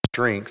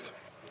Strength.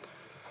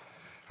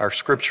 Our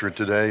scripture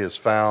today is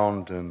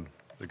found in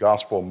the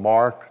Gospel of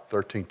Mark,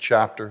 13th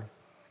chapter,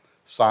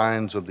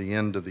 signs of the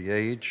end of the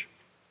age.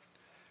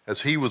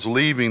 As he was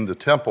leaving the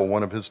temple,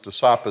 one of his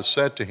disciples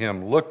said to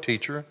him, "Look,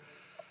 teacher,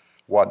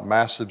 what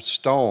massive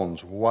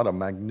stones, what a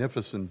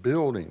magnificent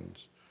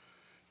buildings."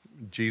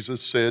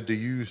 Jesus said, "Do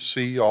you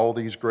see all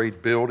these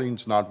great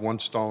buildings? Not one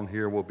stone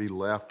here will be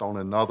left on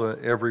another.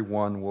 Every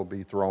one will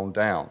be thrown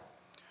down."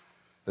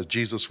 As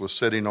Jesus was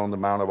sitting on the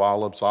Mount of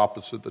Olives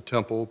opposite the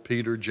temple,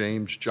 Peter,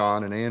 James,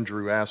 John, and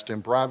Andrew asked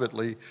him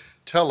privately,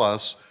 "Tell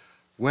us,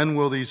 when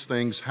will these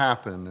things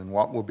happen, and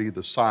what will be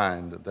the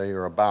sign that they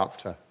are about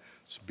to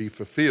be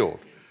fulfilled?"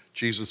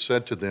 Jesus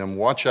said to them,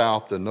 "Watch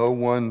out that no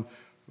one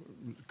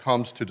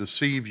comes to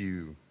deceive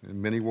you,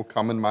 and many will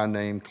come in my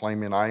name,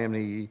 claiming I am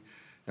he,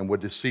 and would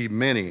deceive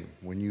many.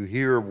 When you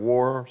hear of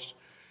wars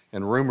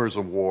and rumors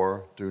of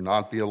war, do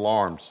not be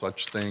alarmed.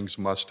 Such things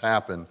must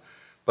happen,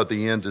 but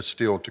the end is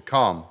still to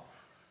come.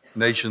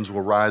 Nations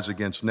will rise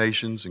against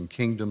nations and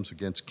kingdoms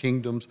against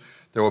kingdoms.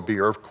 There will be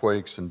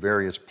earthquakes in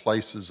various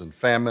places and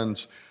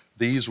famines.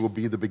 These will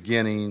be the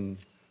beginning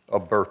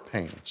of birth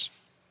pains."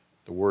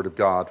 The word of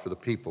God for the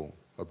people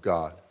of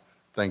God.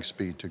 Thanks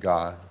be to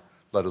God.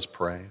 Let us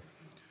pray.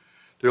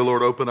 Dear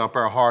Lord, open up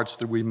our hearts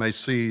that we may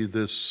see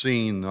this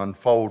scene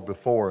unfold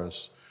before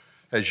us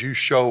as you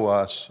show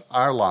us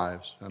our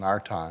lives and our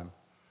time.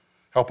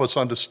 Help us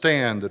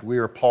understand that we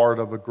are part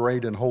of a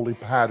great and holy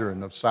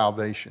pattern of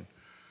salvation.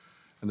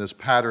 And this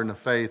pattern of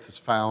faith is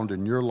found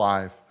in your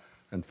life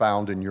and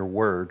found in your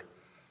word.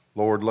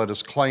 Lord, let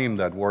us claim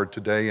that word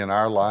today in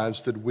our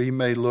lives that we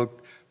may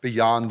look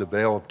beyond the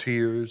veil of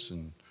tears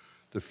and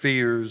the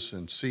fears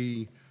and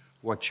see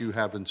what you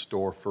have in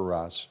store for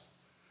us.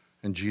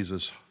 In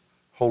Jesus'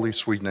 holy,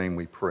 sweet name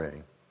we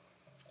pray.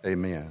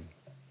 Amen.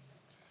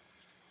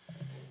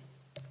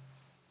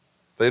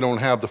 They don't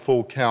have the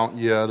full count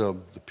yet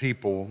of the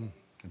people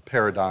in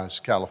Paradise,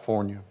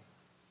 California.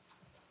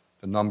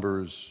 The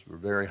numbers are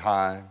very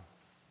high.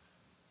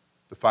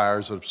 The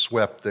fires that have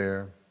swept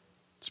there.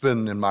 It's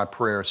been in my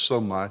prayer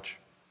so much.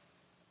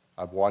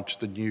 I've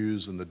watched the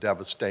news and the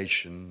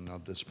devastation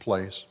of this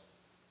place.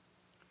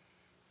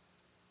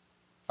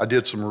 I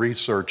did some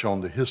research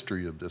on the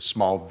history of this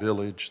small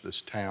village,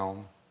 this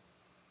town.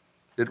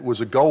 It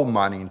was a gold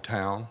mining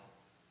town.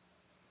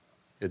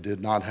 It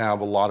did not have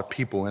a lot of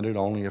people in it,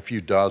 only a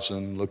few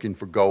dozen looking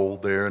for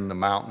gold there in the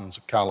mountains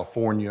of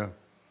California.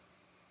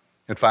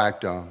 In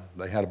fact,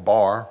 they had a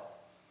bar.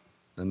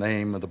 The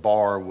name of the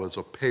bar was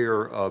A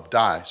Pair of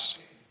Dice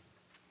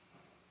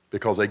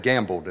because they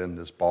gambled in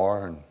this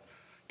bar and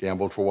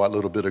gambled for what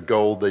little bit of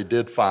gold they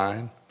did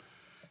find.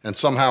 And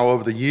somehow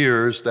over the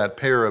years, that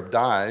pair of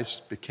dice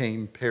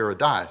became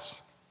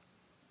paradise.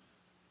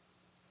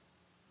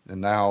 And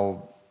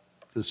now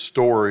this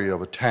story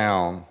of a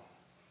town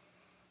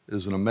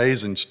is an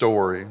amazing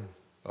story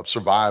of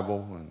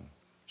survival and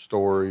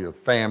story of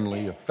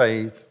family, of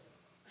faith,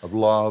 of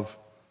love,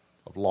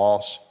 of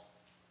loss.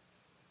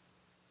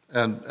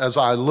 And as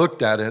I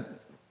looked at it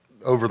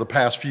over the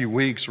past few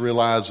weeks,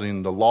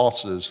 realizing the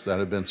losses that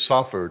have been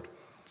suffered,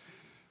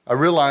 I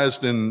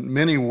realized in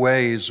many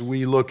ways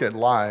we look at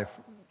life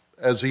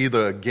as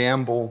either a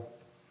gamble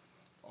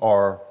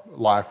or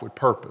life with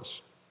purpose.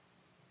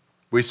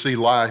 We see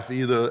life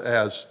either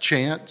as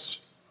chance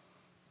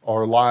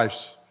or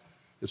life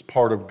is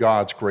part of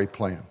God's great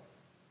plan.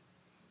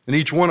 And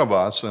each one of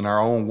us, in our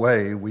own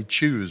way, we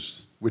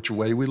choose which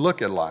way we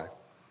look at life.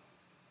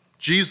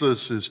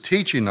 Jesus is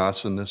teaching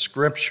us in this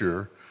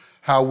scripture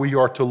how we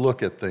are to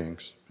look at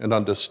things and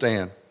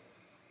understand.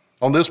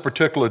 On this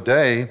particular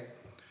day,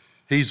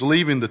 he's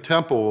leaving the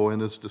temple and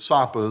his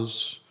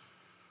disciples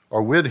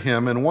are with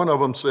him, and one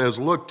of them says,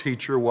 "Look,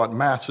 teacher, what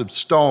massive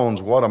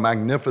stones, what a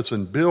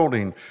magnificent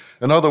building."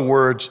 In other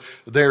words,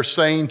 they're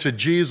saying to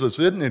Jesus,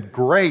 "Isn't it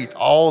great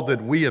all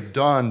that we have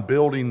done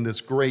building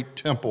this great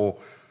temple?"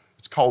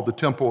 It's called the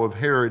Temple of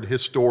Herod.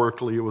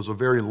 Historically, it was a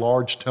very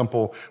large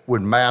temple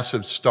with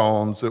massive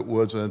stones. It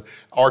was an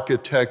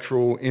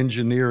architectural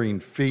engineering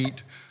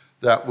feat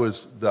that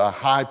was the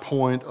high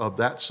point of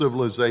that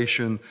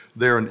civilization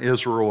there in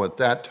Israel at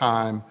that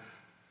time.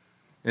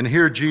 And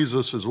here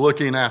Jesus is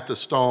looking at the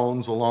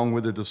stones along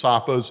with the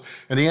disciples,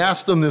 and he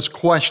asked them this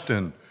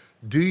question: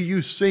 Do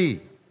you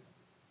see?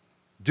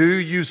 Do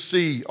you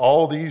see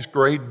all these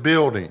great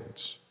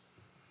buildings?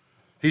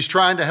 He's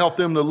trying to help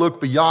them to look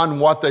beyond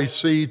what they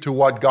see to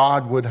what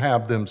God would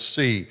have them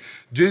see.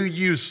 Do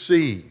you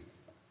see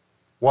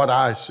what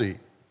I see?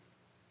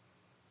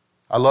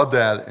 I love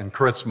that in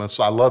Christmas.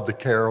 I love the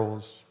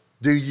carols.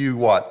 Do you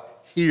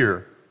what?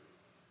 Hear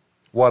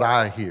what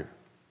I hear.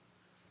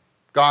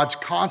 God's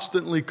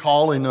constantly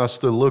calling us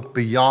to look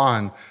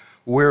beyond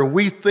where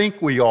we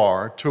think we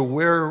are to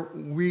where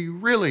we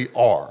really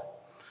are.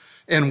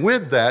 And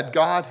with that,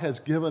 God has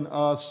given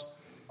us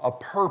a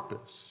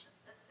purpose.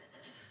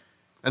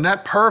 And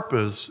that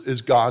purpose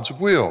is God's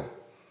will.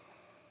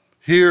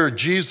 Here,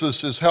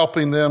 Jesus is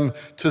helping them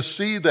to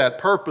see that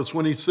purpose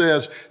when he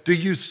says, do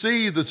you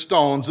see the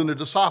stones? And the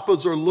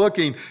disciples are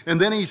looking.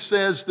 And then he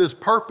says this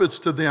purpose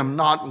to them,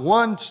 not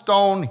one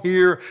stone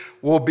here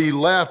will be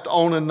left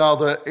on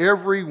another.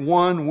 Every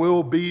one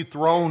will be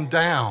thrown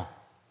down.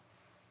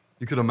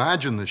 You could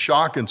imagine the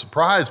shock and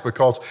surprise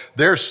because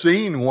they're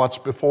seeing what's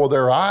before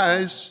their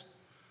eyes.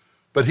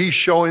 But he's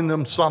showing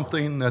them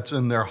something that's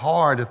in their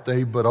heart if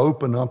they but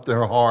open up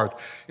their heart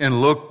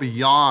and look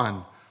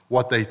beyond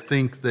what they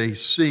think they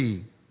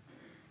see.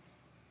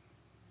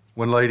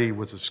 One lady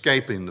was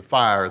escaping the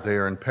fire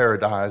there in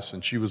Paradise,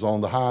 and she was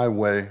on the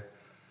highway.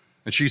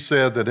 And she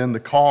said that in the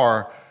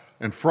car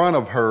in front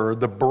of her,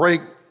 the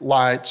brake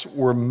lights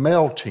were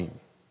melting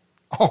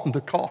on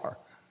the car.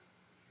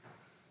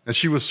 And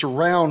she was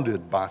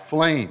surrounded by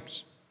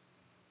flames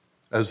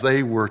as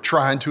they were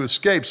trying to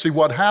escape. See,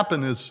 what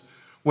happened is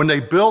when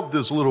they built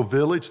this little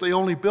village, they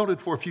only built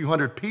it for a few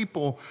hundred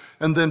people,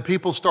 and then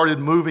people started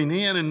moving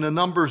in, and the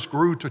numbers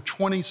grew to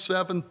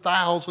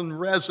 27,000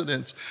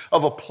 residents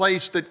of a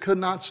place that could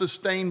not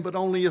sustain but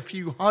only a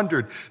few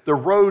hundred. The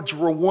roads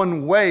were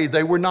one way.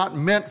 They were not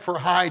meant for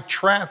high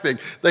traffic.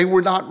 They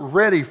were not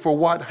ready for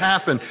what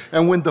happened.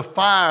 And when the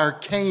fire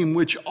came,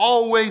 which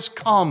always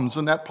comes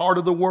in that part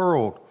of the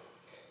world,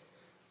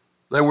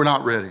 they were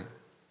not ready.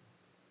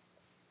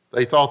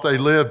 They thought they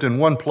lived in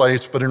one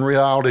place, but in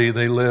reality,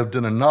 they lived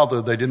in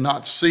another. They did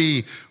not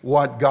see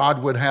what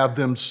God would have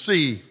them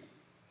see.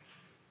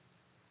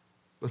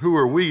 But who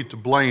are we to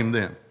blame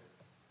them?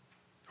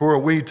 Who are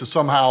we to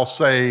somehow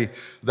say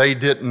they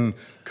didn't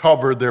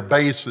cover their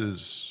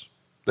bases?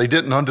 They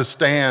didn't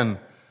understand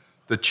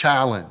the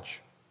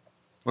challenge.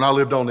 When I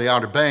lived on the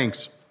Outer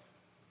Banks,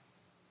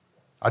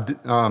 I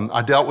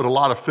dealt with a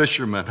lot of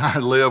fishermen. I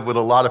lived with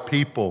a lot of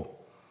people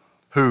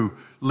who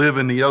live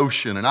in the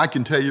ocean. And I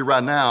can tell you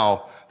right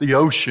now, the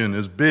ocean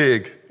is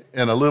big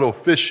and a little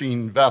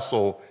fishing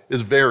vessel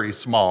is very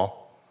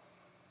small.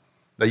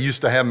 They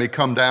used to have me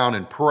come down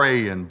and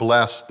pray and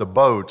bless the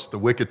boats. The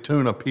Wicked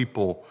Tuna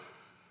people,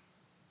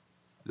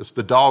 just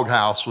the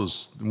Doghouse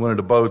was one of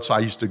the boats I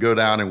used to go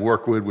down and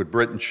work with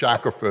Britton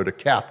Shackelford, a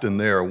captain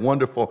there, a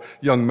wonderful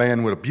young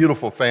man with a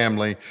beautiful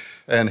family.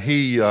 And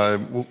he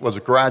was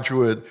a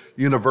graduate,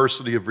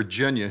 University of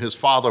Virginia. His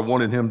father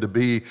wanted him to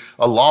be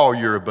a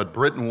lawyer, but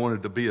Britton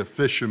wanted to be a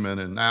fisherman.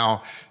 And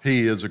now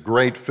he is a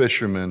great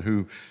fisherman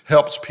who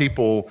helps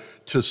people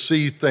to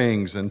see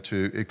things and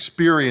to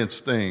experience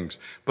things.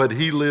 But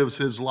he lives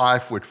his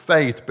life with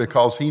faith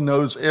because he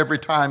knows every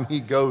time he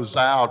goes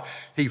out,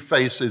 he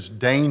faces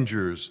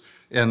dangers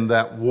in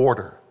that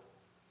water.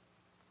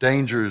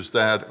 Dangers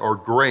that are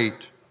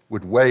great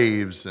with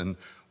waves and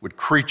with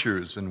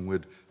creatures and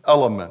with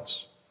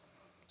elements.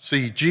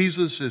 See,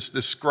 Jesus is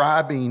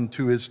describing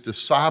to his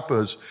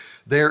disciples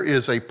there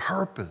is a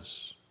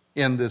purpose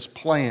in this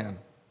plan.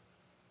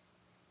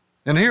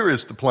 And here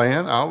is the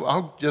plan.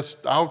 I'll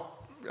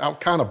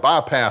kind of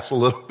bypass a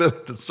little bit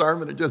of the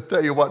sermon and just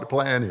tell you what the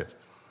plan is.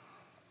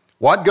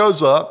 What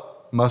goes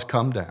up must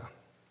come down.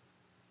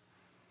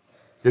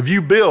 If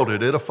you build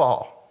it, it'll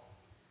fall.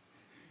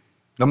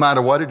 No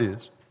matter what it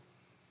is.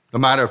 No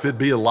matter if it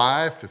be a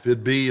life, if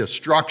it be a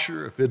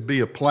structure, if it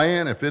be a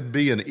plan, if it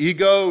be an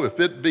ego,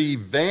 if it be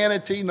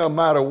vanity, no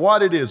matter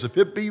what it is, if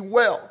it be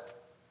wealth,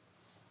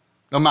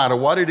 no matter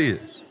what it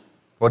is,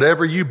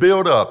 whatever you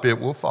build up, it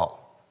will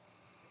fall.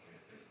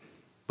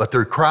 But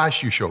through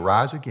Christ you shall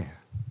rise again.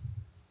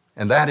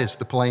 And that is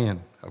the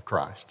plan of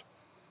Christ.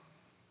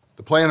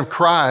 The plan of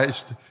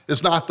Christ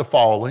is not the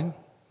falling.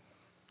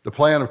 The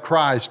plan of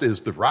Christ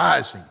is the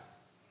rising.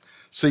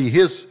 See,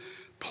 his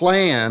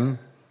plan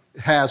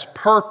has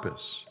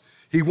purpose.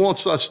 He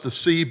wants us to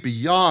see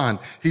beyond.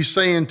 He's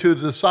saying to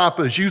the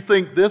disciples, you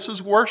think this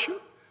is worship?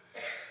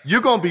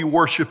 You're going to be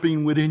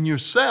worshiping within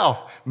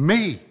yourself,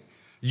 me.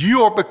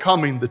 You are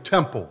becoming the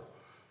temple,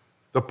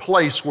 the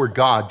place where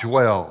God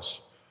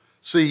dwells.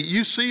 See,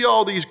 you see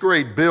all these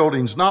great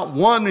buildings. Not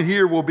one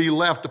here will be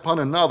left upon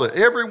another.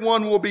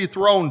 Everyone will be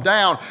thrown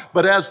down.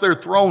 But as they're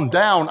thrown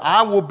down,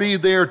 I will be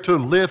there to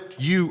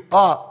lift you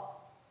up.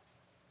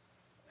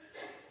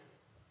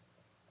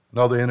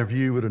 Another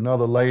interview with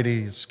another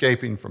lady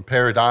escaping from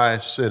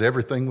Paradise said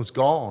everything was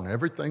gone.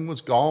 Everything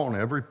was gone.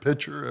 Every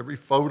picture, every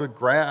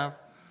photograph,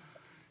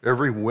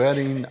 every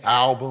wedding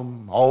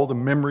album, all the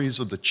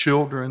memories of the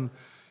children,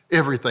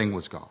 everything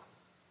was gone.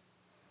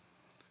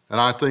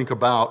 And I think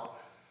about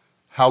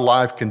how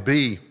life can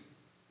be.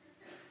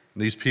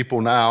 These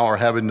people now are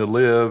having to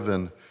live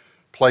in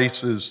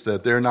places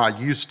that they're not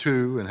used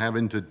to and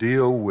having to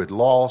deal with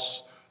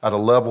loss at a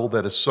level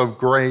that is so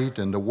great,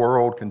 and the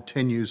world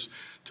continues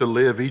to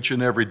live each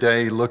and every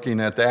day looking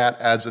at that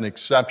as an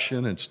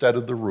exception instead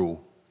of the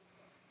rule.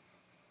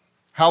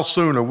 How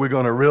soon are we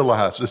going to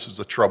realize this is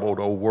a troubled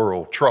old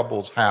world?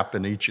 Troubles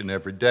happen each and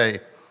every day.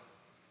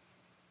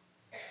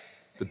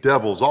 The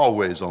devil's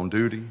always on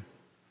duty.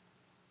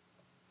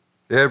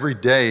 Every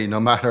day, no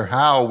matter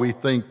how we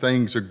think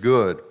things are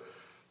good,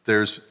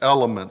 there's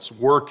elements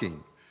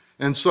working.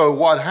 And so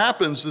what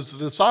happens is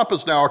the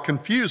disciples now are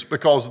confused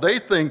because they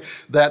think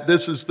that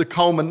this is the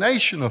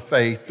culmination of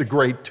faith, the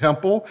great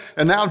temple.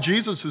 And now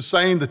Jesus is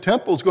saying the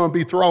temple is going to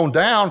be thrown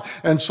down.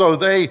 And so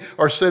they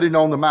are sitting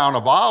on the Mount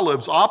of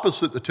Olives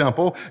opposite the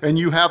temple. And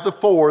you have the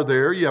four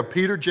there. You have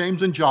Peter,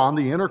 James, and John,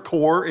 the inner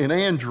core, and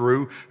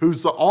Andrew,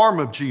 who's the arm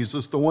of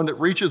Jesus, the one that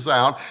reaches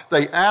out.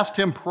 They asked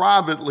him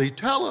privately,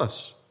 tell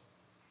us,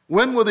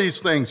 when will these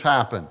things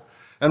happen?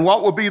 And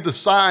what will be the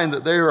sign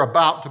that they are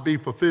about to be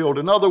fulfilled?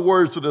 In other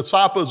words, the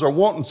disciples are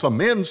wanting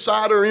some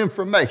insider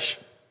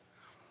information.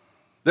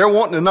 They're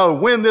wanting to know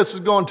when this is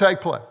going to take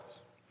place.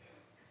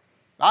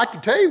 I can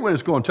tell you when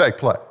it's going to take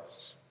place.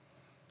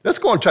 It's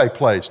going to take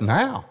place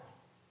now.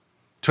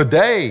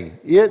 Today,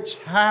 it's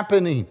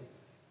happening.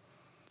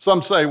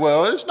 Some say,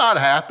 well, it's not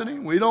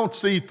happening. We don't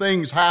see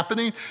things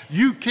happening.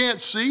 You can't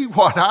see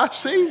what I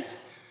see.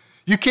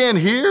 You can't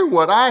hear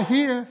what I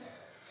hear.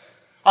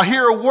 I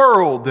hear a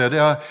world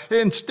that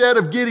instead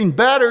of getting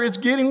better, it's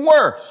getting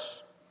worse.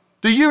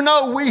 Do you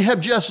know we have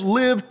just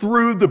lived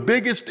through the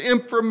biggest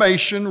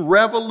information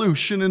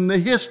revolution in the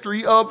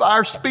history of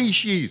our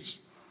species?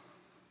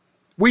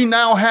 We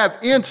now have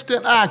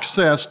instant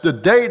access to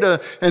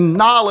data and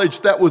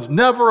knowledge that was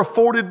never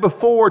afforded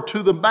before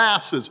to the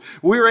masses.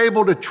 We're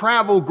able to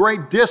travel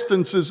great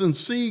distances and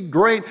see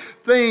great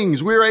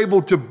things. We're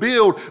able to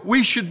build.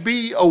 We should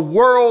be a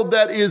world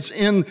that is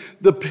in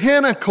the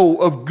pinnacle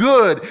of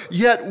good,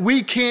 yet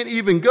we can't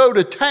even go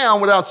to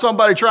town without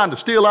somebody trying to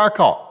steal our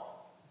car.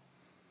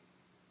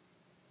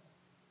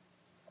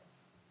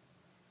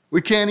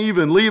 We can't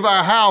even leave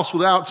our house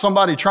without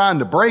somebody trying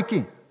to break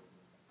in.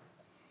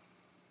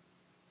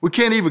 We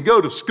can't even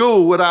go to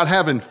school without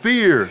having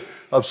fear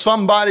of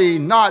somebody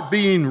not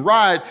being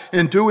right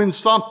and doing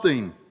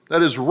something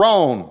that is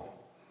wrong.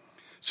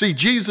 See,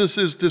 Jesus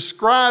is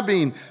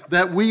describing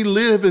that we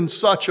live in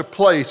such a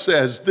place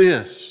as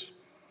this.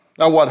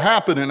 Now, what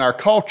happened in our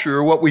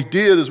culture, what we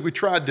did is we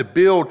tried to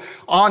build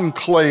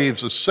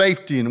enclaves of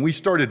safety, and we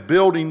started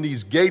building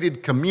these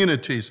gated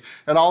communities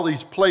and all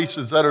these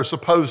places that are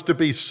supposed to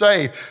be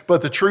safe.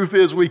 But the truth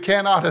is we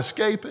cannot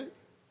escape it.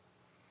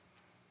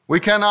 We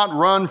cannot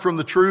run from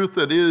the truth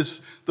that is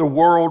the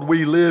world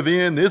we live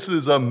in. This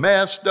is a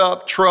messed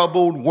up,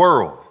 troubled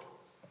world.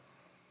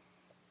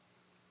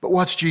 But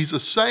what's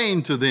Jesus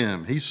saying to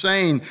them? He's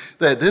saying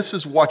that this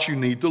is what you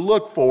need to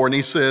look for. And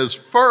he says,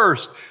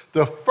 first,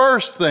 the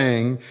first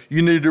thing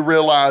you need to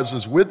realize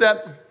is with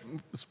that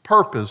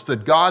purpose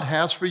that God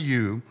has for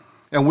you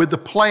and with the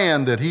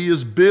plan that he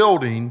is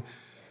building,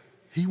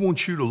 he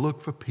wants you to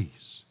look for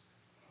peace.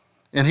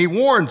 And he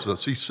warns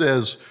us. He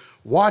says,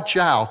 watch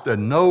out that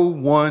no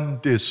one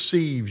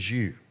deceives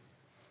you.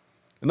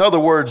 In other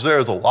words,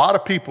 there's a lot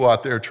of people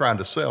out there trying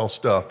to sell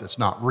stuff that's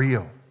not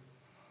real.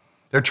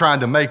 They're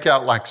trying to make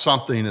out like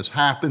something is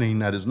happening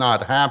that is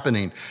not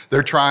happening.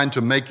 They're trying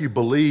to make you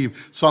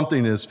believe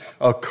something is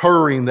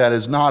occurring that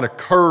is not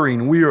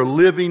occurring. We are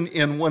living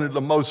in one of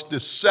the most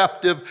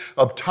deceptive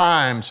of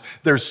times.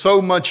 There's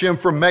so much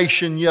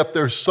information, yet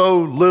there's so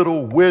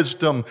little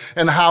wisdom.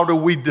 And how do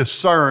we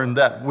discern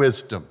that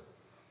wisdom?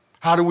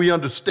 How do we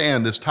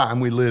understand this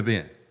time we live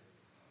in?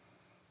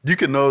 You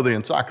can know the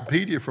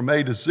encyclopedia from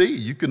A to Z.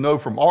 You can know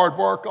from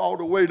aardvark all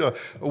the way to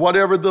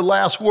whatever the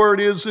last word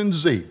is in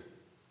Z.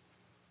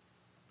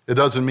 It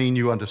doesn't mean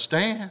you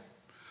understand.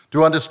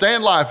 To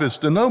understand life is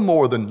to know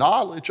more than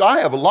knowledge. I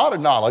have a lot of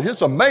knowledge.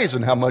 It's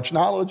amazing how much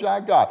knowledge I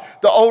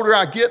got. The older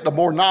I get, the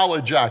more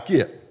knowledge I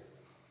get.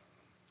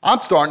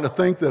 I'm starting to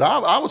think that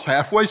I was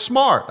halfway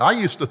smart. I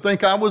used to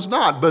think I was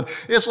not, but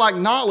it's like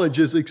knowledge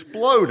is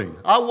exploding.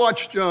 I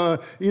watched,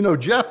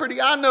 Jeopardy.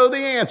 I know the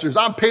answers.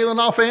 I'm peeling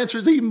off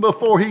answers even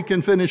before he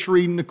can finish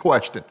reading the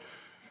question.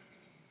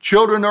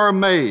 Children are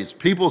amazed.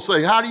 People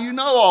say, how do you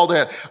know all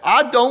that?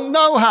 I don't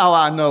know how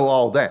I know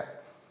all that.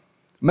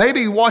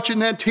 Maybe watching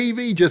that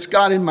TV just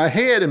got in my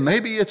head and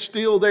maybe it's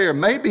still there.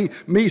 Maybe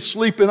me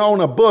sleeping on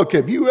a book.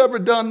 Have you ever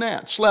done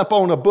that? Slept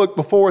on a book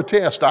before a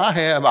test? I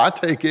have. I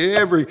take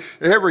every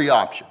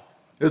option.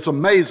 It's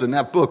amazing.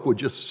 That book will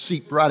just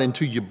seep right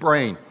into your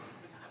brain.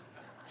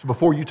 So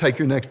before you take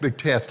your next big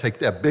test, take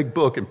that big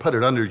book and put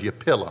it under your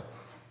pillow.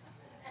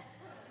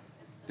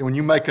 Then when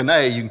you make an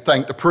A, you can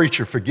thank the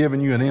preacher for giving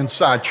you an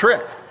inside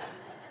trick.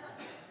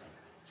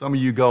 Some of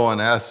you going,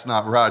 that's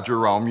not right,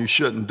 Jerome. You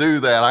shouldn't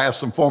do that. I have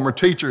some former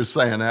teachers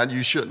saying that.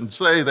 You shouldn't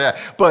say that.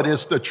 But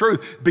it's the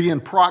truth. Be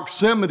in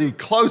proximity,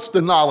 close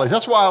to knowledge.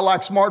 That's why I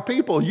like smart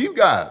people, you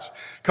guys.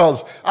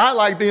 Because I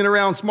like being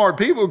around smart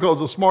people because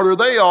the smarter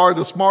they are,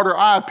 the smarter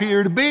I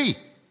appear to be.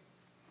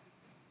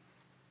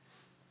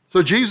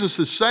 So Jesus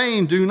is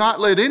saying, do not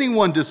let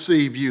anyone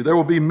deceive you. There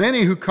will be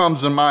many who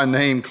comes in my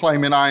name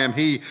claiming I am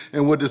he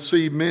and will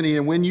deceive many.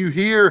 And when you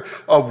hear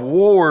of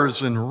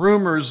wars and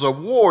rumors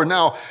of war,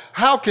 now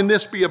how can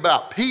this be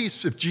about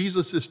peace if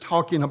Jesus is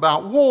talking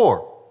about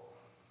war?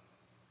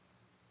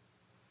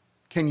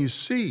 Can you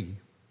see?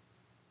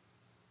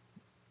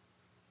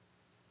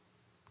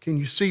 Can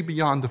you see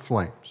beyond the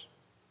flames?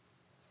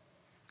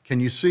 Can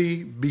you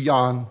see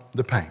beyond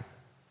the pain?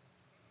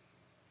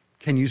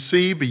 Can you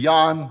see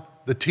beyond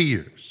the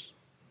tears?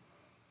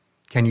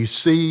 Can you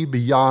see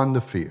beyond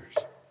the fears?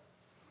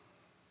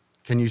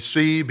 Can you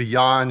see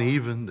beyond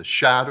even the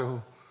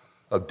shadow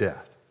of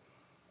death?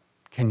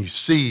 Can you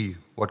see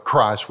what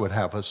Christ would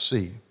have us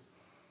see?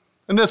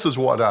 And this is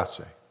what I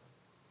say.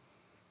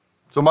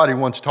 Somebody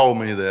once told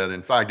me that,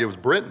 in fact, it was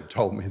Britton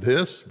told me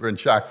this, Britton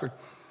Shackford.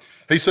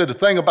 He said, the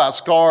thing about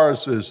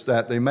scars is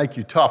that they make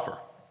you tougher.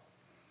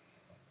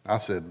 I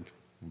said,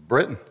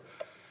 Britton,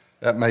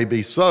 that may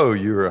be so.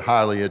 You're a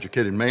highly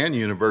educated man,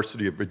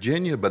 University of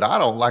Virginia, but I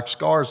don't like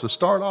scars to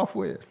start off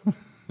with.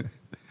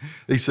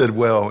 He said,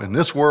 well, in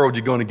this world,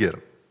 you're going to get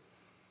them.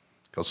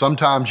 Because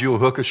sometimes you'll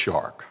hook a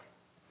shark.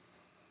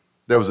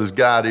 There was this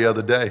guy the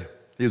other day.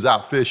 He was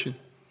out fishing.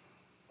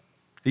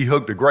 He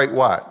hooked a great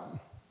white.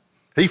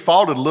 He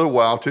fought it a little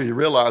while till he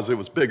realized it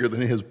was bigger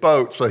than his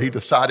boat, so he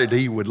decided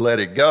he would let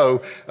it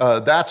go.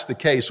 That's the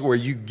case where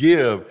you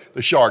give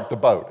the shark the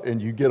boat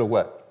and you get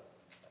away.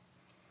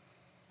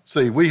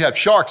 See, we have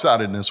sharks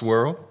out in this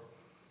world.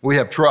 We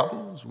have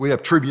troubles. We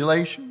have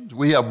tribulations.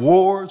 We have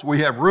wars. We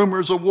have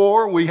rumors of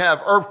war. We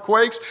have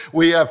earthquakes.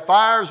 We have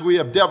fires. We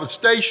have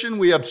devastation.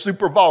 We have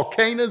super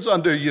volcanoes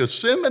under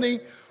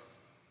Yosemite.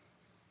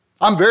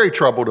 I'm very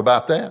troubled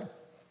about that.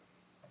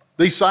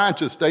 These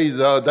scientists,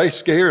 they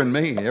scaring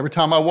me. Every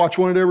time I watch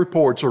one of their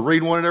reports or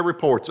read one of their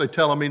reports, they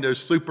telling me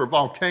there's super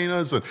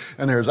volcanoes and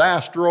there's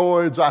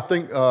asteroids. I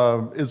think,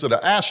 is it an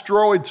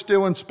asteroid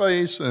still in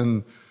space?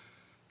 And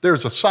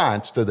there's a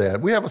science to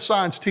that. We have a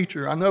science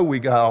teacher. I know we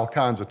got all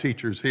kinds of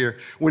teachers here.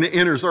 When it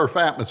enters Earth's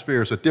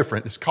atmosphere,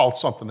 it's called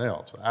something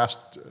else.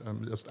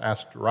 Just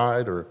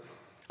asteroid or,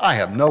 I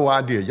have no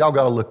idea. Y'all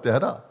got to look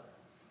that up.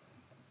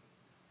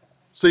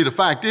 See, the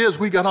fact is,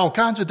 we got all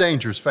kinds of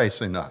dangers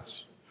facing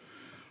us.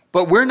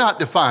 But we're not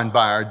defined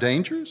by our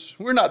dangers.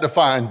 We're not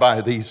defined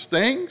by these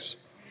things.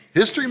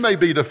 History may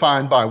be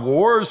defined by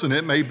wars and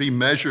it may be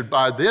measured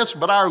by this,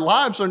 but our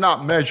lives are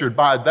not measured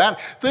by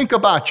that. Think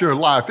about your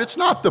life. It's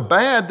not the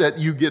bad that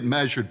you get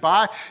measured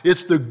by.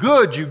 It's the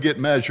good you get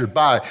measured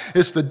by.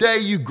 It's the day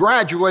you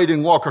graduate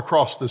and walk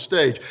across the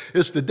stage.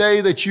 It's the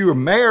day that you are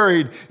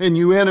married and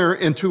you enter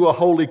into a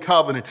holy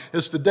covenant.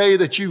 It's the day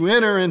that you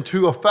enter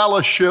into a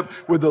fellowship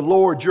with the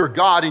Lord your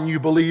God and you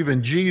believe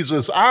in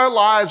Jesus. Our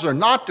lives are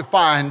not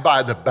defined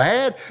by the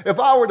bad. If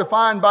I were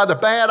defined by the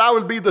bad, I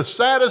would be the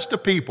saddest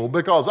of people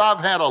because I've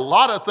had a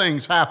lot of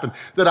things happen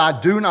that I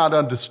do not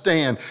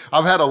understand.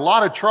 I've had a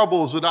lot of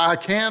troubles that I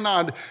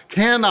cannot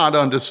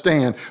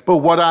understand. But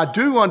what I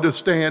do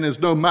understand is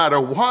no matter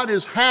what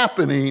is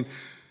happening,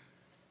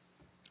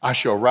 I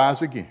shall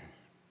rise again.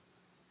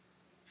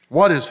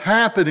 What is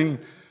happening,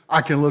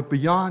 I can look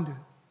beyond it.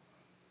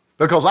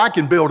 Because I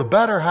can build a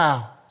better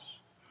house.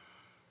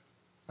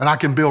 And I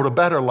can build a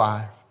better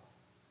life.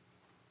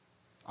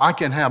 I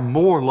can have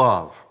more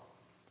love.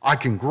 I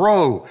can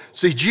grow.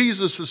 See,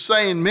 Jesus is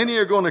saying many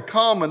are going to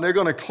come and they're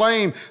going to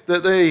claim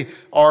that they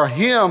are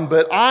him,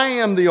 but I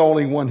am the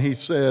only one, he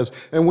says.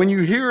 And when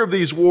you hear of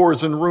these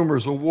wars and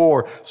rumors of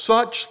war,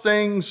 such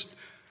things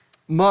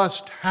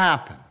must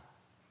happen.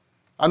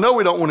 I know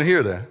we don't want to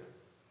hear that.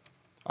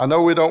 I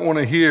know we don't want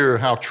to hear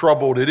how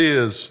troubled it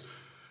is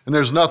and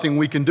there's nothing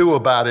we can do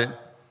about it,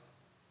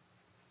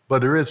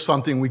 but there is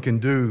something we can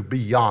do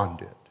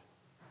beyond it.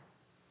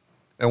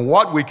 And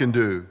what we can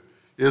do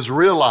is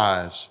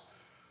realize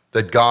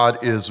that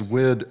God is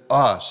with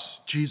us.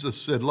 Jesus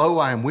said, lo,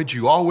 I am with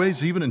you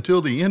always, even until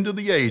the end of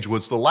the age,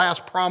 was the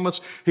last promise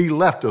he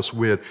left us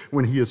with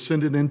when he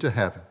ascended into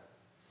heaven.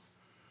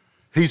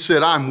 He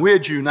said, I'm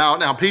with you.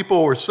 Now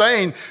people are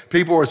saying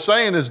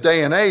this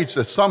day and age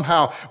that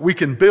somehow we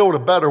can build a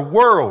better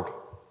world.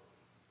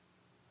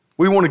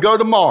 We want to go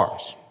to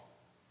Mars.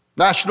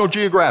 National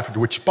Geographic,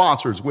 which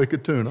sponsors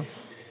Wicked Tuna,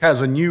 has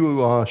a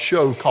new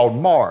show called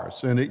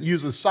Mars, and it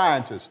uses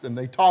scientists, and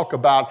they talk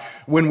about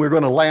when we're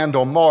going to land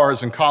on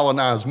Mars and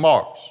colonize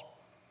Mars.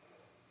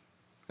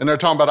 And they're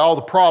talking about all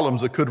the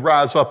problems that could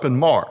rise up in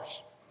Mars.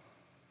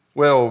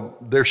 Well,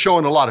 they're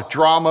showing a lot of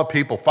drama,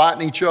 people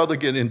fighting each other,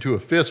 getting into a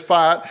fist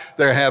fight.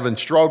 They're having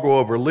struggle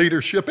over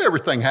leadership,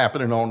 everything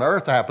happening on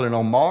Earth, happening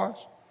on Mars.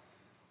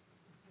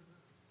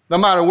 No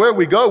matter where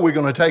we go, we're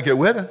going to take it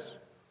with us.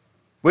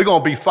 We're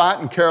going to be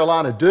fighting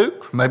Carolina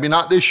Duke. Maybe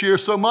not this year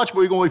so much, but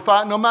we're going to be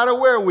fighting no matter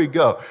where we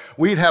go.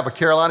 We'd have a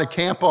Carolina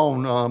camp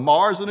on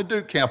Mars and a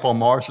Duke camp on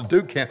Mars. The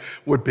Duke camp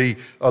would be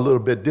a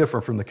little bit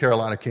different from the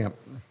Carolina camp.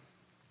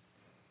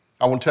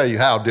 I won't tell you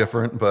how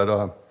different,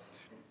 but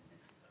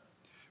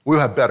we'll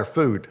have better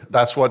food.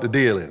 That's what the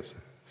deal is.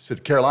 So the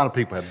Carolina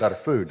people have better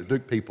food. The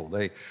Duke people,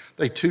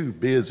 they too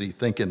busy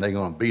thinking they're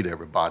going to beat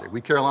everybody.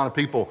 We Carolina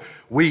people,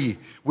 we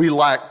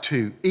like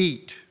to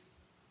eat.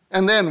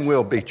 And then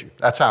we'll beat you.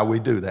 That's how we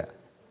do that.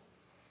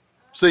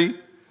 See,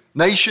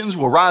 nations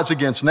will rise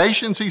against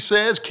nations, he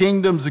says,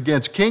 kingdoms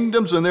against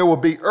kingdoms, and there will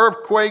be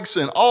earthquakes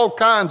in all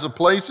kinds of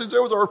places.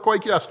 There was an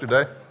earthquake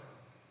yesterday.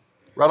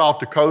 Right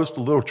off the coast, a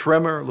little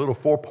tremor, a little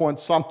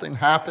 4-point something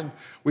happened.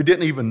 We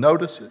didn't even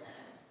notice it.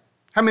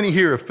 How many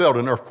here have felt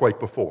an earthquake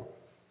before?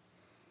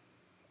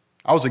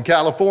 I was in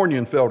California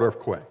and felt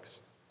earthquakes.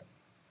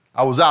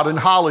 I was out in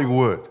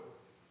Hollywood.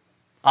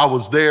 I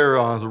was there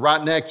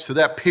right next to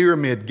that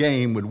pyramid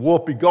game with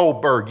Whoopi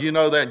Goldberg. You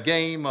know that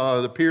game,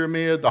 the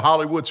pyramid, the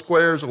Hollywood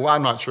Squares? Well,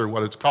 I'm not sure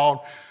what it's called.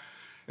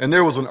 And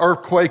there was an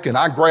earthquake, and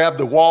I grabbed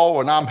the wall,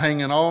 and I'm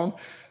hanging on.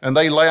 And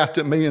they laughed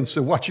at me and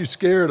said, "What you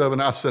scared of?"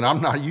 And I said,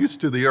 "I'm not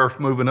used to the earth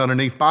moving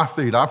underneath my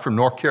feet. I'm from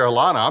North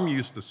Carolina. I'm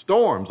used to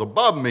storms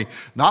above me,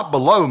 not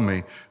below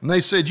me." And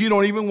they said, "You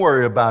don't even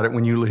worry about it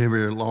when you live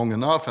here long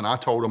enough." And I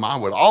told them I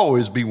would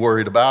always be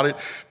worried about it,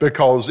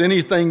 because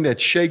anything that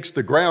shakes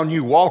the ground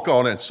you walk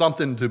on is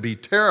something to be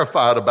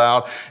terrified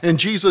about. And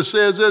Jesus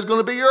says there's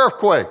going to be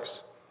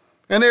earthquakes,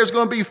 and there's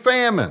going to be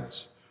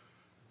famines.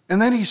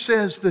 And then he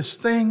says this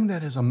thing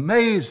that is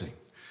amazing.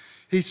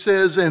 He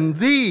says, "And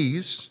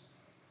these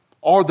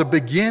are the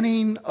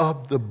beginning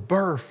of the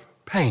birth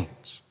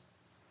pains."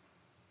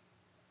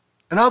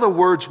 In other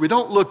words, we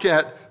don't look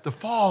at the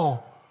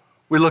fall,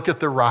 we look at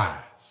the rise.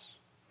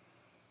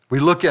 We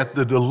look at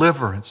the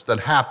deliverance that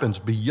happens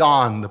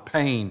beyond the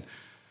pain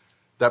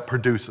that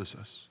produces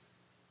us.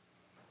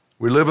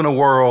 We live in a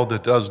world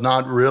that does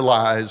not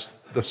realize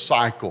the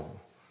cycle,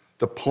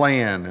 the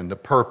plan, and the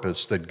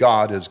purpose that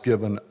God has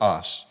given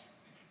us.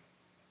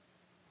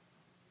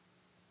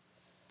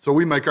 So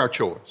we make our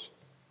choice.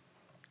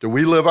 Do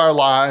we live our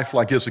life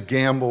like it's a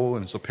gamble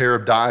and it's a pair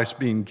of dice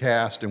being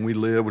cast and we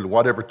live with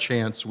whatever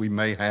chance we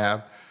may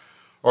have?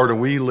 Or do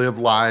we live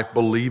life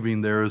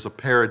believing there is a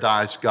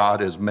paradise God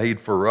has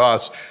made for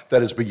us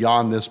that is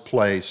beyond this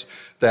place,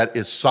 that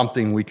is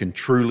something we can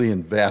truly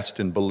invest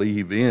and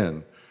believe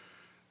in?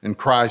 And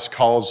Christ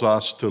calls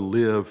us to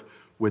live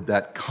with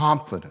that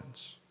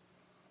confidence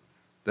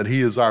that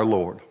He is our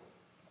Lord.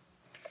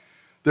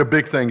 There are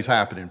big things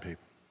happening, people.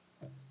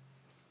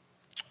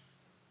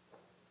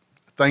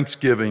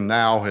 Thanksgiving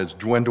now has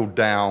dwindled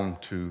down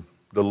to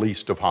the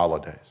least of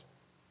holidays.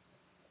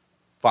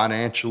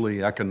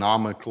 Financially,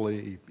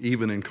 economically,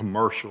 even in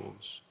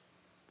commercials,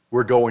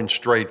 we're going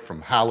straight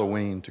from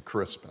Halloween to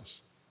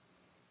Christmas.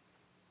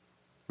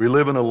 We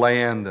live in a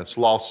land that's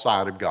lost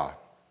sight of God.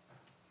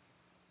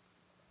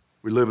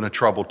 We live in a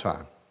troubled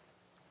time.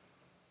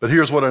 But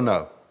here's what I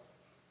know.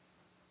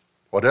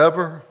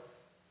 Whatever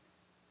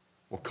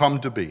will come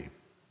to be,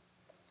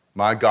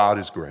 my God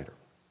is greater.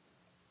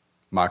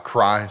 My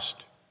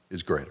Christ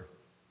is greater.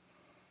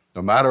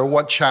 No matter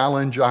what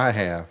challenge I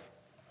have,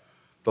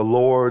 the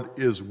Lord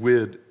is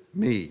with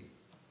me.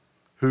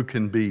 Who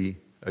can be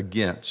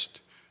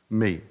against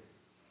me?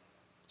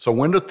 So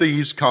when the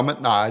thieves come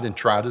at night and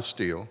try to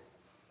steal,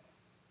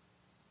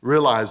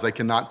 realize they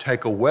cannot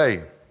take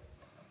away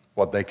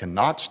what they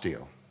cannot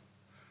steal,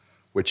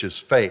 which is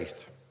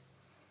faith,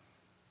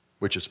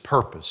 which is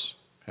purpose,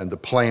 and the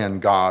plan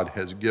God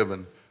has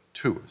given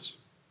to us.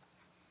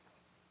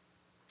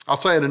 I'll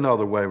say it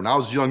another way. When I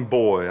was a young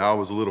boy, I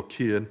was a little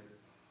kid,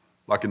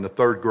 like in the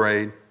 3rd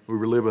grade. We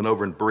were living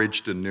over in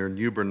Bridgeton near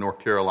Newbern, North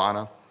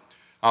Carolina.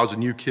 I was a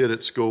new kid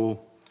at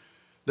school.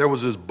 There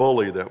was this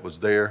bully that was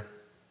there.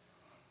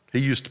 He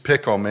used to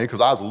pick on me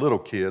because I was a little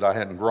kid. I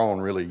hadn't grown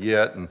really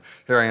yet. And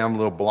here I am, a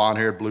little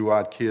blonde-haired,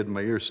 blue-eyed kid,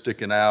 my ears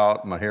sticking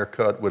out, my hair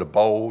cut with a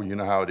bowl. You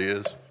know how it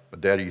is. My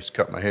daddy used to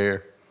cut my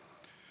hair.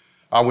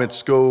 I went to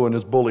school, and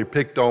this bully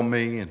picked on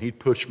me, and he'd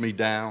push me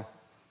down.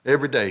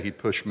 Every day he'd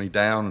push me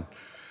down.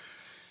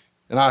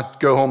 And I'd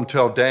go home and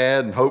tell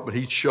Dad and hope that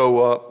he'd show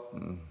up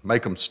and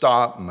make him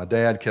stop. And my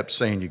dad kept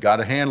saying, "You got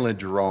to handle it,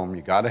 Jerome.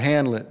 You got to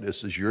handle it.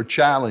 This is your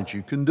challenge.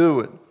 You can do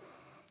it."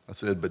 I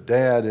said, "But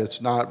Dad,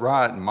 it's not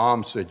right." And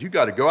Mom said, "You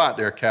got to go out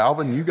there,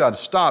 Calvin. You got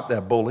to stop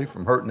that bully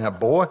from hurting that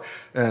boy."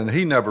 And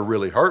he never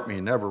really hurt me.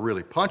 He never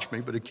really punched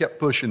me, but he kept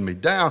pushing me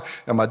down.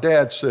 And my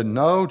dad said,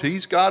 "No,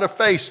 he's got to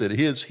face it.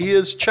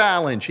 His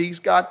challenge. He's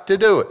got to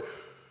do it."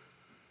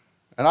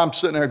 And I'm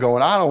sitting there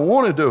going, "I don't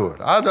want to do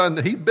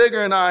it. He's bigger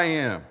than I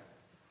am."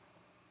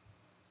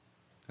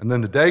 And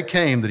then the day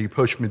came that he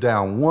pushed me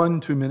down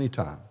one too many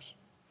times.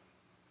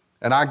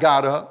 And I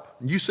got up.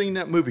 You seen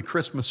that movie,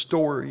 Christmas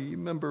Story? You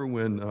remember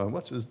when,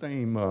 what's his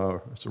name?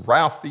 It's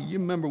Ralphie. You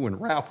remember when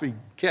Ralphie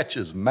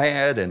catches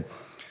mad and,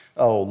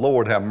 oh,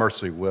 Lord have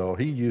mercy. Well,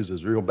 he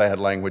uses real bad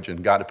language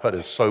and got to put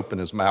his soap in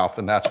his mouth,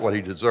 and that's what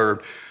he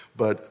deserved.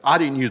 But I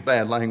didn't use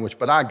bad language,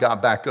 but I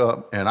got back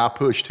up and I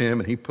pushed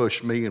him and he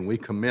pushed me and we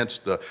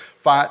commenced the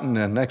fighting.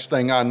 And next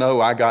thing I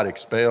know, I got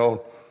expelled.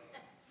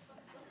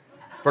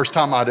 First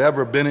time I'd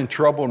ever been in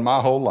trouble in my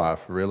whole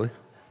life, really.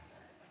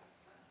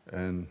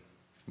 And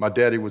my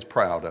daddy was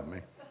proud of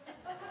me.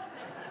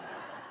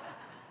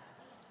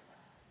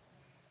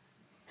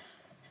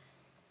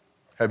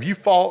 Have you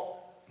fought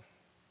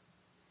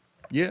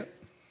yet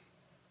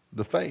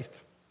the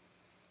faith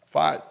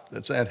fight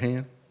that's at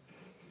hand?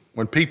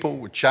 When people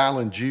would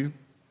challenge you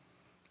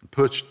and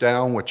push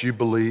down what you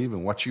believe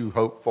and what you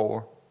hope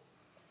for?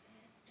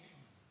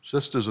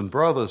 Sisters and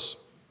brothers,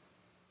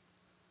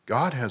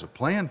 God has a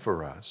plan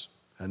for us,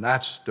 and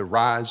that's to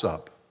rise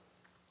up.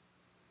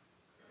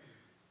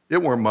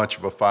 It weren't much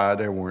of a fight.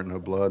 There weren't no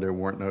blood. There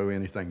weren't no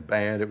anything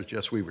bad. It was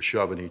just we were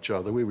shoving each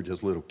other. We were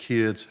just little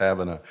kids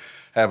having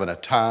a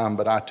time.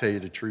 But I tell you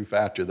the truth,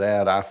 after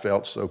that, I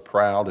felt so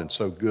proud and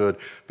so good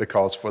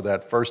because for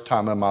that first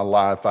time in my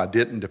life, I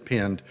didn't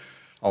depend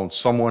on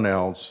someone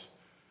else,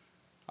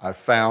 I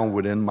found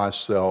within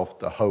myself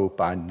the hope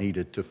I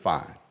needed to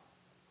find.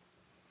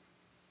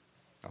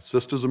 Now,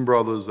 sisters and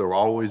brothers, there will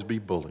always be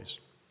bullies.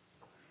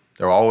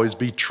 There will always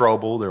be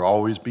trouble. There will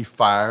always be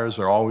fires.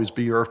 There will always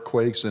be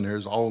earthquakes. And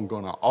there's going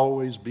to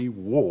always be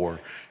war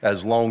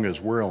as long as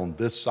we're on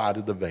this side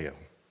of the veil.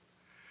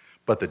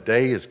 But the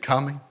day is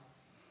coming.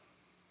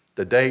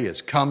 The day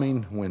is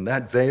coming when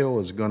that veil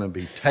is going to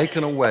be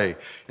taken away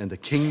and the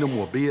kingdom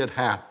will be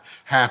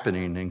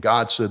happening. And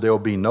God said there will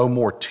be no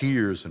more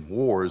tears and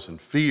wars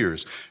and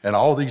fears. And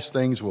all these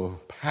things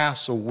will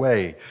pass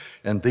away.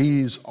 And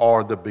these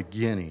are the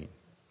beginning,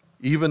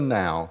 even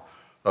now,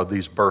 of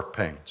these birth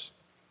pains.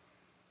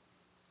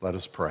 Let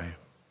us pray.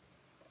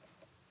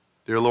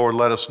 Dear Lord,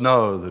 let us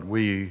know that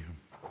we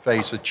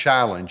face a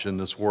challenge in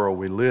this world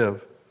we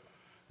live.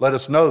 Let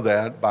us know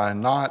that by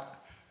not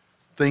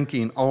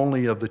thinking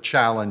only of the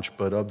challenge,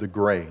 but of the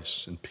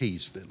grace and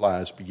peace that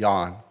lies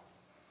beyond.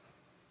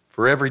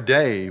 For every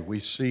day we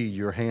see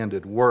your hand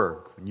at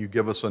work, and you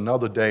give us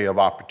another day of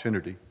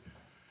opportunity.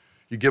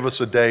 You give us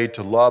a day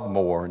to love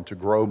more and to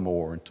grow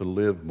more and to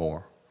live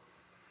more.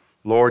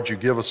 Lord, you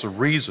give us a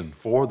reason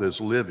for this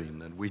living,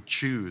 that we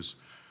choose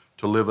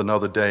to live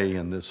another day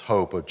in this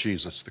hope of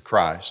Jesus the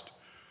Christ.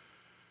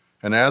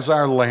 And as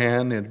our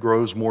land, it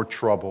grows more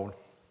troubled,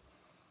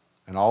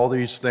 and all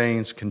these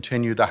things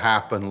continue to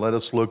happen, let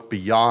us look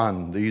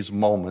beyond these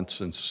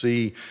moments and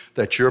see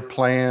that your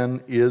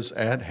plan is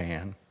at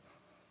hand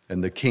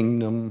and the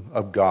kingdom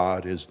of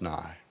God is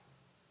nigh.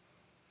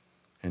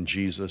 In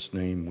Jesus'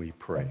 name we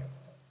pray.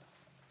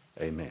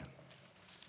 Amen.